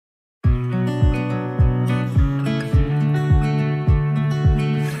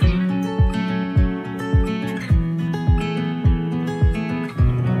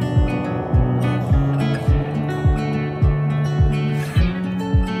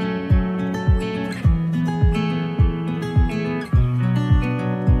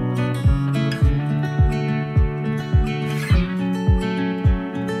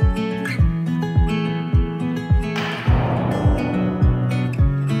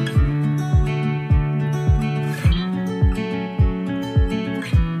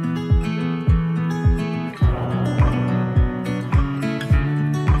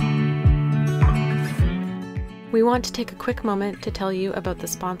want to take a quick moment to tell you about the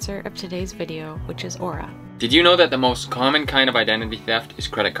sponsor of today's video, which is Aura. Did you know that the most common kind of identity theft is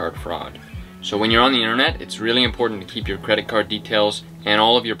credit card fraud? So when you're on the internet, it's really important to keep your credit card details and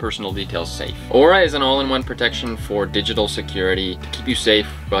all of your personal details safe. Aura is an all-in-one protection for digital security to keep you safe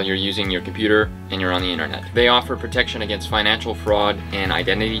while you're using your computer and you're on the internet. They offer protection against financial fraud and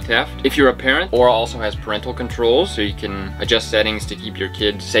identity theft. If you're a parent, Aura also has parental controls, so you can adjust settings to keep your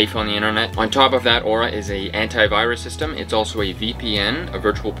kids safe on the internet. On top of that, Aura is an antivirus system. It's also a VPN, a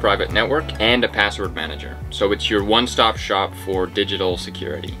virtual private network, and a password manager. So it's your one-stop shop for digital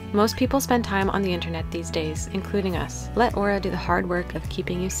security. Most people spend time on the internet these days, including us. Let Aura do the hard work of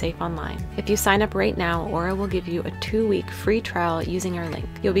keeping you safe online. If you sign up right now, Aura will give you a 2-week free trial using our link.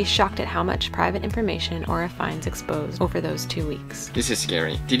 You'll be shocked at how much private information Aura finds exposed over those 2 weeks. This is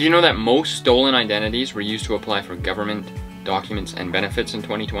scary. Did you know that most stolen identities were used to apply for government documents and benefits in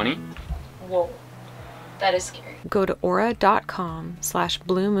 2020? Whoa, that is scary. Go to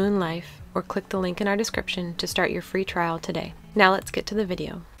aura.com/bluemoonlife or click the link in our description to start your free trial today. Now let's get to the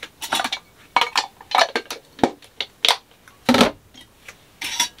video.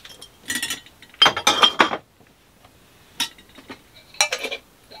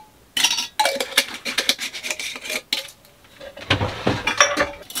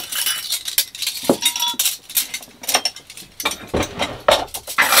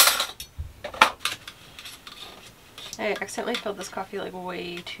 I accidentally filled this coffee like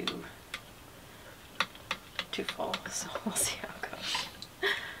way too full, so we'll see how it goes.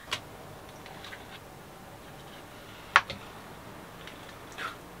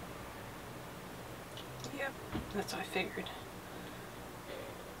 Yep, that's what I figured.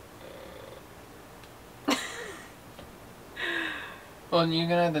 Well, you're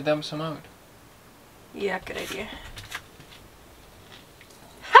gonna have to dump some out. Yeah, good idea.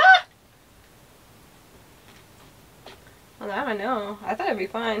 Well, now I know. I thought it'd be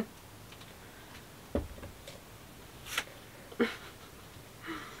fine. There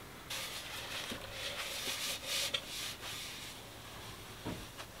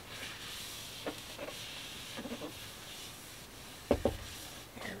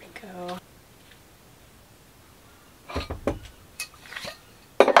we go.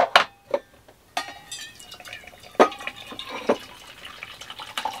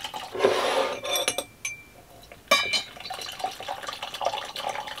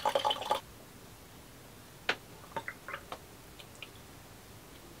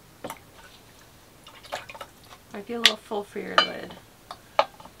 Might be a little full for your lid.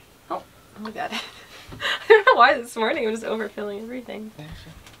 Oh my god. I don't know why this morning it was overfilling everything.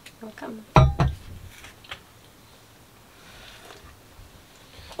 Oh, come on.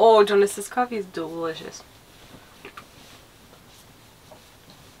 Oh, Jonas, this coffee is delicious.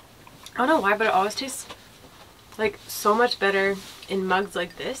 I don't know why, but it always tastes like so much better in mugs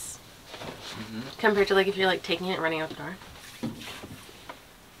like this compared to like if you're like taking it and running out the door.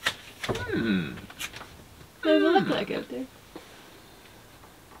 What does it look like out there?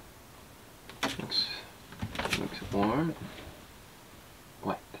 Looks warm.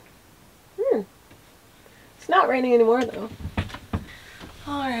 Wet. It's not raining anymore though.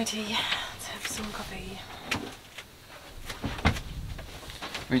 Alrighty, let's have some coffee.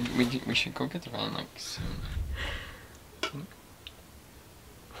 We should go get the van like soon.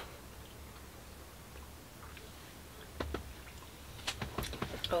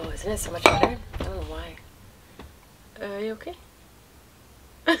 Oh, isn't it so much better? I don't know why. Are you okay?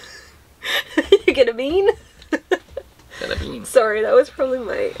 You get a bean? Get a bean. Sorry, that was probably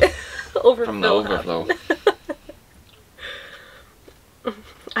my overflow. From the overflow.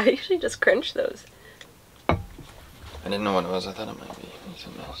 I usually just crunch those. I didn't know what it was. I thought it might be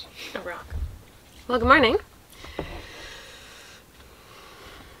something else. A rock. Well, good morning.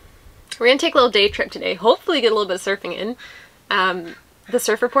 We're gonna take a little day trip today. Hopefully get a little bit of surfing in. The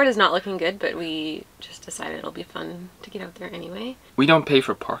surf report is not looking good, but we just decided it'll be fun to get out there anyway. We don't pay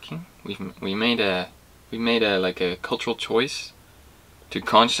for parking. We made a like a cultural choice to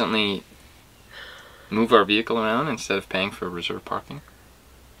constantly move our vehicle around instead of paying for reserve parking.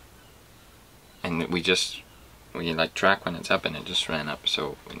 And we like track when it's up, and it just ran up.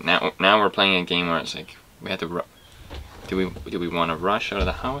 So now we're playing a game where it's like we have to do we want to rush out of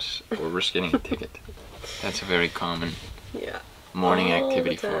the house or risk getting a ticket? That's a very common morning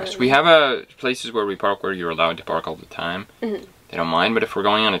activity for us. We have places where we park where you're allowed to park all the time. They don't mind, but if we're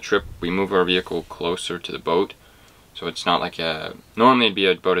going on a trip, we move our vehicle closer to the boat. So it's not like normally it'd be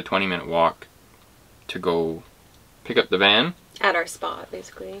about a 20-minute walk to go pick up the van. At our spot,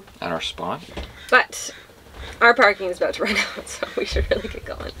 basically. At our spot. But our parking is about to run out, so we should really get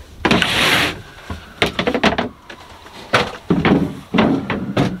going.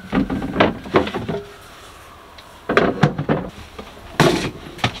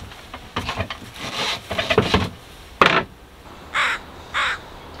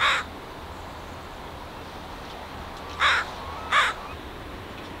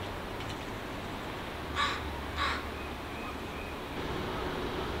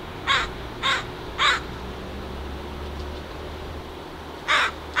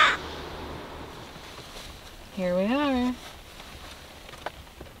 Here we are.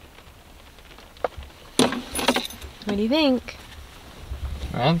 What do you think?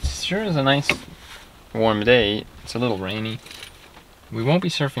 Well, it sure is a nice warm day. It's a little rainy. We won't be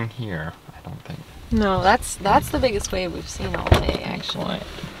surfing here, I don't think. No, that's the biggest wave we've seen all day, actually.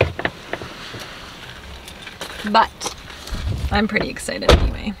 But I'm pretty excited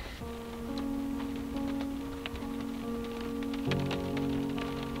anyway.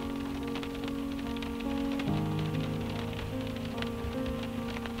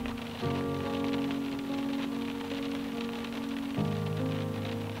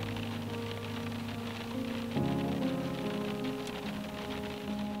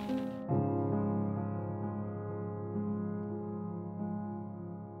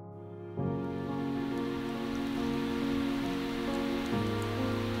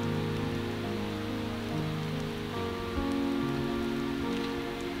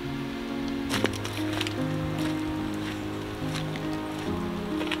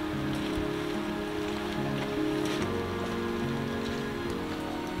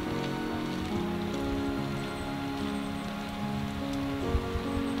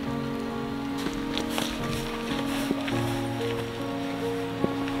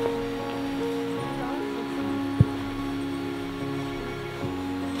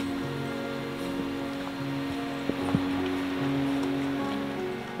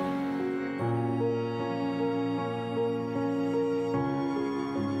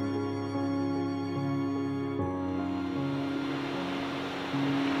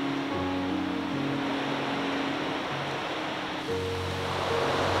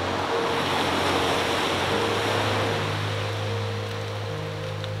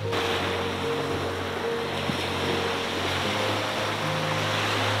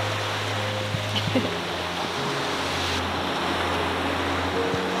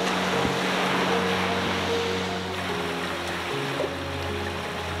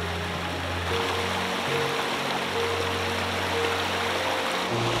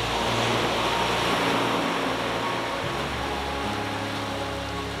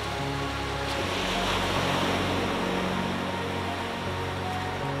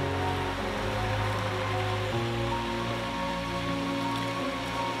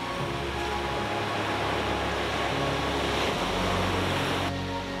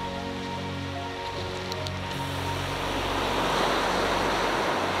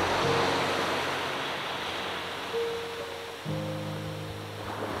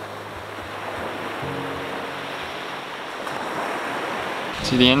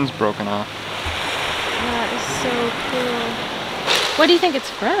 See, the end's broken off. That is so cool. What do you think it's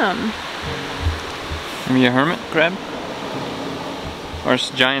from? Maybe a hermit crab? Or a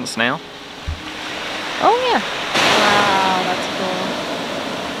giant snail? Oh yeah. Wow, that's cool.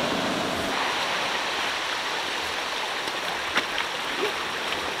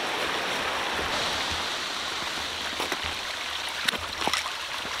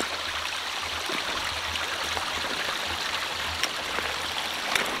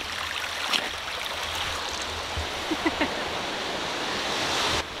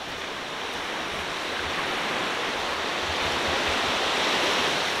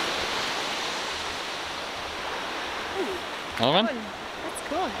 Another one? That's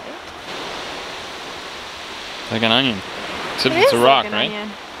cool, hey? Like an onion. Except It it's is a rock, like an right? onion.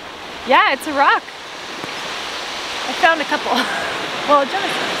 Yeah, it's a rock. I found a couple. Well,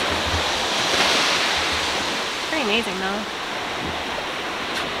 Jonathan. Pretty amazing though.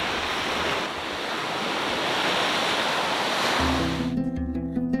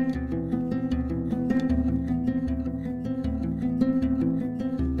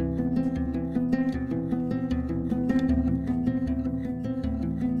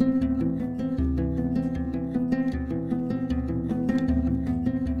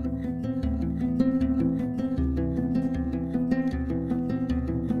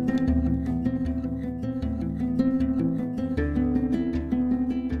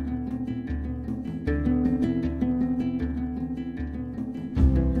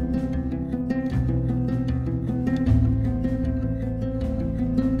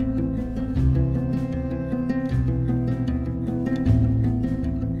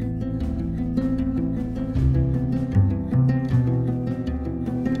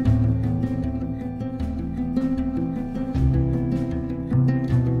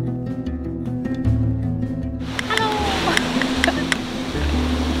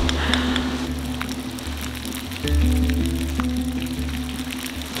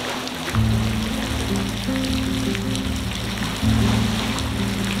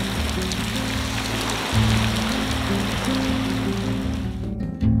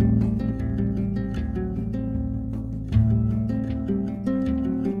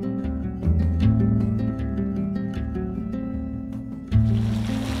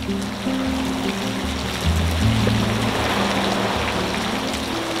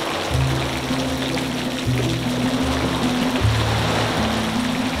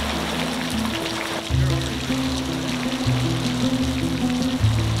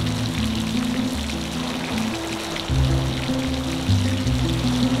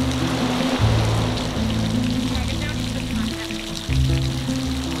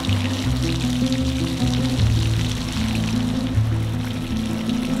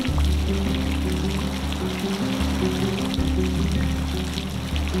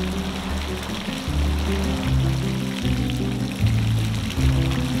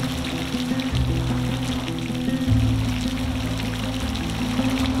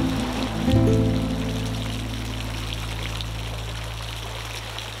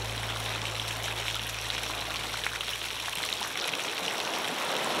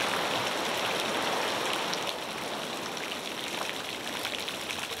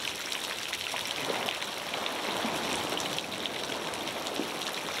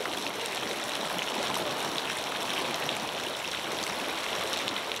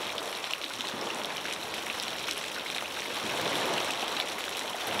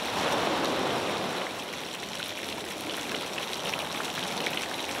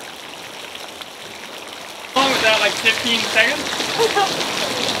 like 15 seconds?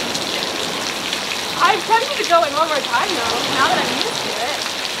 I'm tempted to go in one more time though, now that I'm used to it.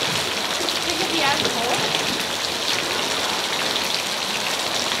 Think it'd be as cold?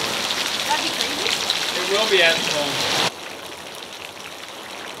 That'd be crazy. It will be as cold.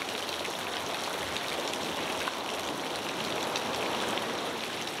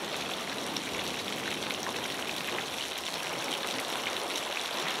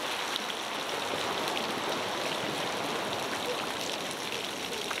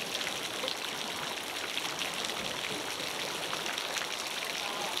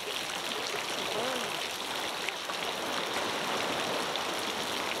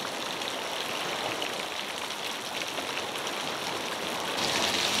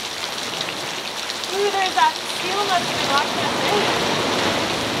 Ooh, there's that seal that's been watching us in.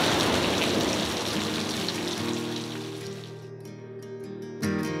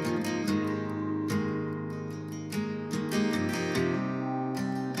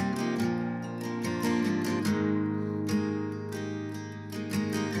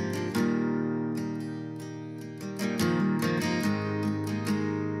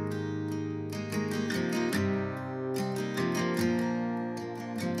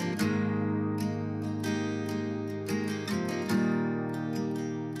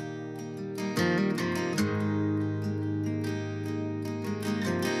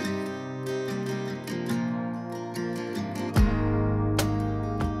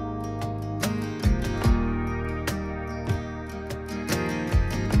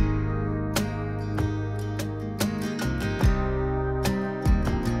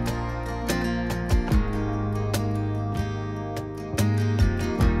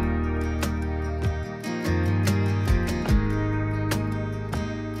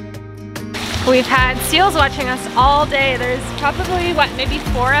 We've had seals watching us all day. There's probably, what, maybe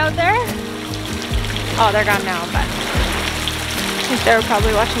 4 out there? Oh, they're gone now, but I think they were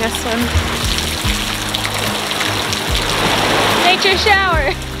probably watching us swim. Nature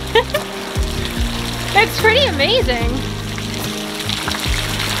shower. It's pretty amazing.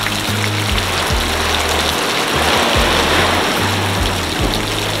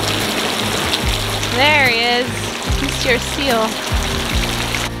 There he is, Mr. Seal.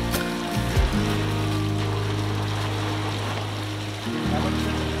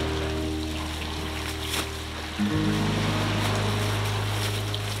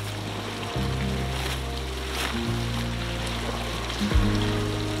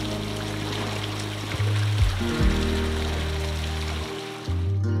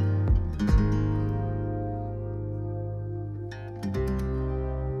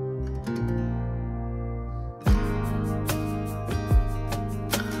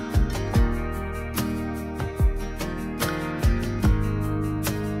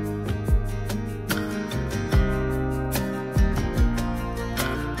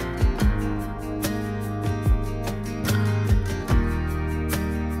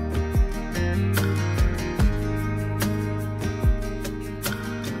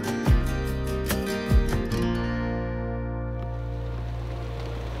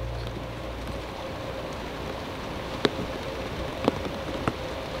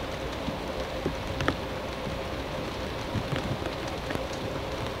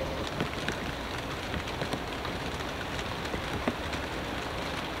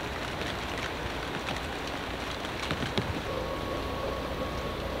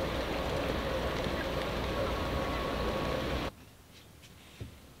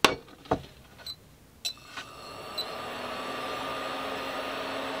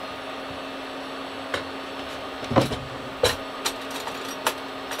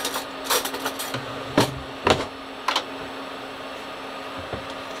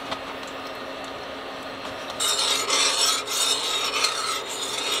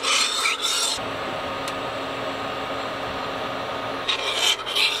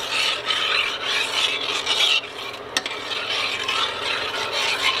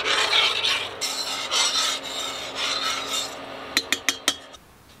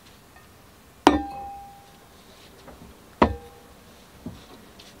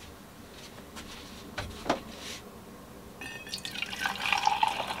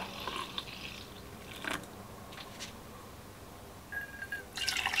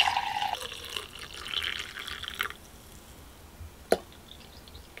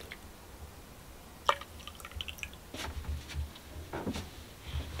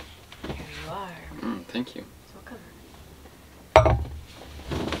 Thank you. Welcome.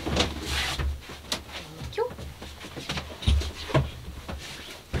 Thank you.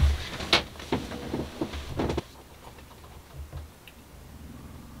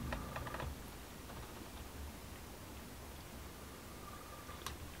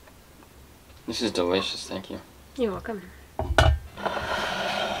 This is delicious, thank you. You're welcome.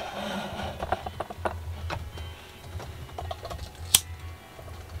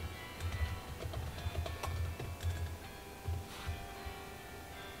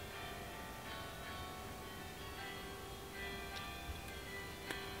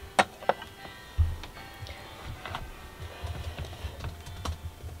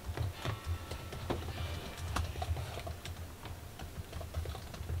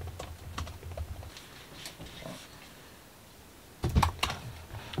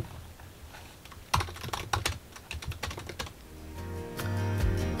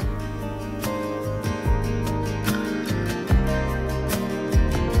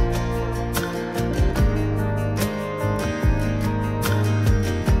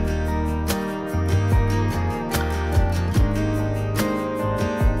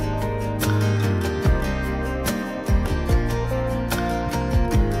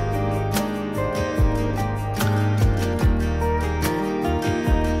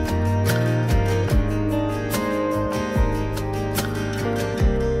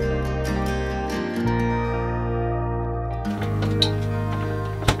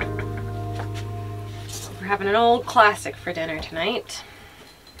 Having an old classic for dinner tonight.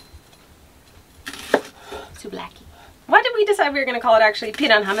 Souvlaki. Why did we decide we were going to call it actually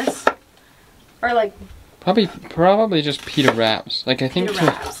pita and hummus? Or like... Probably just pita wraps. Like I think pita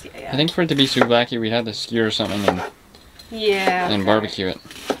wraps. Yeah. I think for it to be souvlaki we'd have to skewer something and and barbecue it.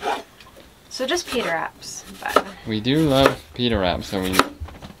 So just pita wraps. But... We do love pita wraps, so we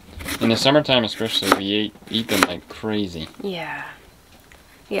in the summertime especially we eat them like crazy. Yeah.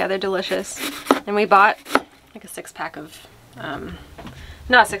 Yeah, they're delicious. And we bought like a 6-pack of,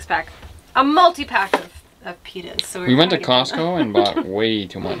 not a 6-pack, a multi-pack of pitas. So we went to Costco and bought way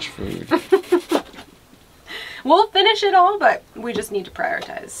too much food. We'll finish it all, but we just need to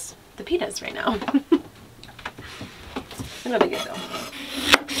prioritize the pitas right now. It'll be good though.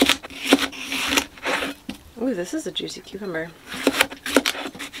 Ooh, this is a juicy cucumber.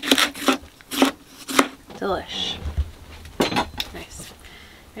 Delish. Nice.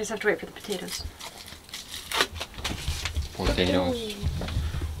 I just have to wait for the potatoes. Potatoes.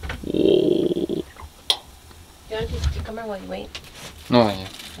 You want a piece of cucumber while you wait? No, thank you.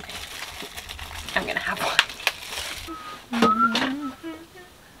 Okay. I'm gonna have one.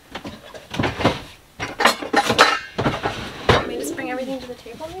 Want me to just bring everything to the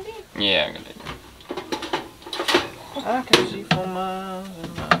table, maybe? Yeah, I'm gonna do it. I can see for miles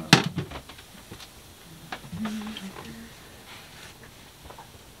and miles.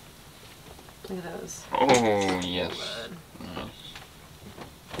 Look at those. Oh, yes. Nice.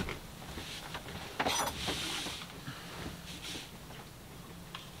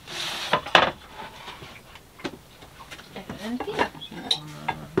 And pita.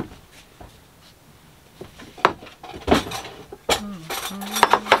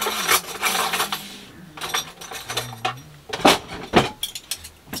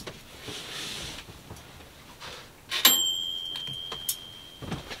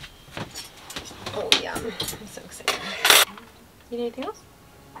 Oh, yum. I'm so excited. You need anything else?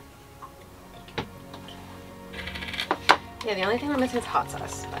 Yeah, the only thing we're missing is hot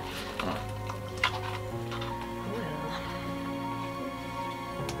sauce. But...